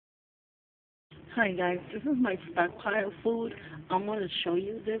Hi guys, this is my stockpile food. I'm going to show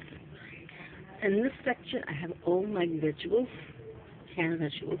you this. In this section, I have all my vegetables, canned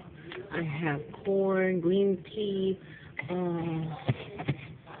vegetables. I have corn, green pea,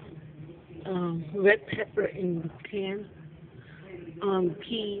 red pepper in can,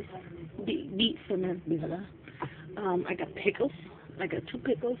 peas, beets, and then I got pickles. I got 2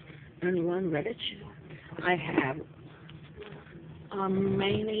 pickles and 1 radish. I have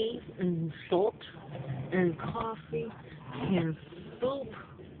mayonnaise and salt and coffee and soup,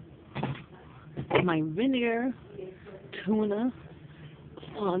 my vinegar, tuna,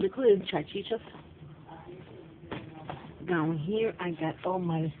 liquid chachichas. Down here I got all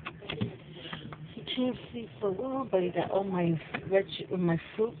my chips for well, but I got all my my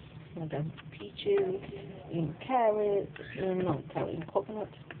fruits. I got peaches and carrots, and coconut.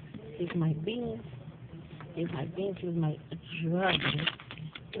 Here's my beans. Here's my dragon.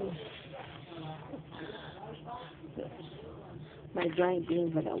 My dried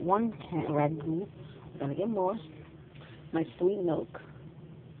beans, I got 1 can ragu. I'm gonna get more. My sweet milk.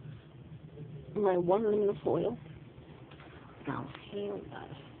 My 1 aluminum foil. Down here we got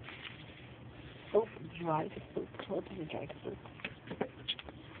soap, dry soap, dry soap.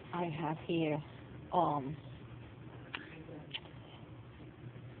 I have here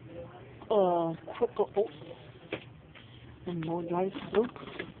quicker oats and more dry soap.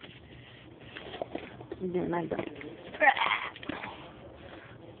 And then I got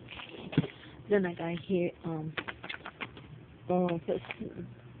here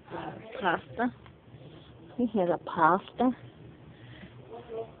pasta. Here's a pasta.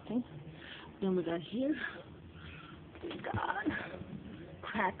 Okay. Then we got here. We got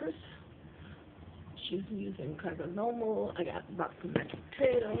crackers. She's using crackers normal. I got box of mashed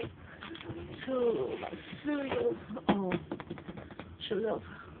potatoes, 2 cereal, sugar.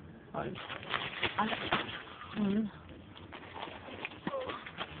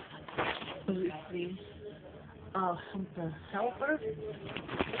 Something helper.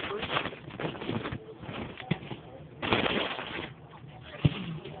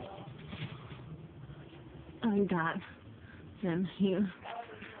 I got then here.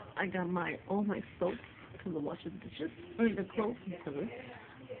 I got all my soap to wash the dishes, the clothes and stuff.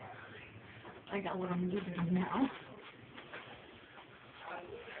 I got what I'm using now.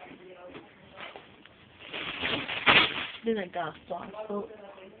 Then I got sauce soap.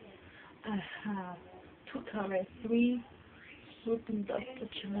 I have 2 carrots, 3 fruit and duster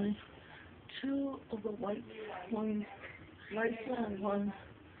chili, 2 of the white, 1 rice and 1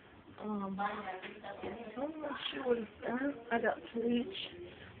 I'm not sure what it's that. I got 2 each,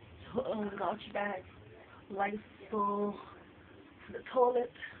 large bags, rice bowl for the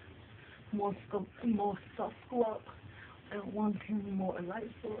toilet, more soft scrub, and 1 can more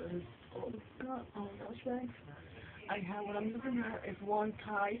rice bowl and all the large bags. I have what I'm using now is 1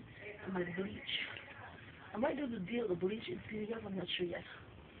 tie and my bleach. I might do the deal with bleach and see you, I'm not sure yet.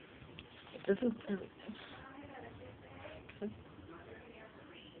 This is everything.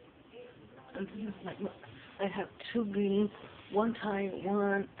 And this is like, I have 2 greens, 1 tie,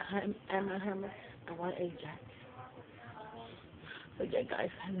 1 hammer, and 1 egg jack. So yeah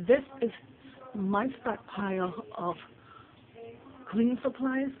guys, this is my stockpile of cleaning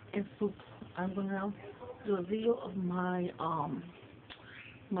supplies and food. I'm going to now do a video of my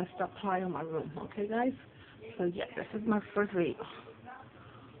my stockpile in my room. Okay guys? So yeah, this is my first video.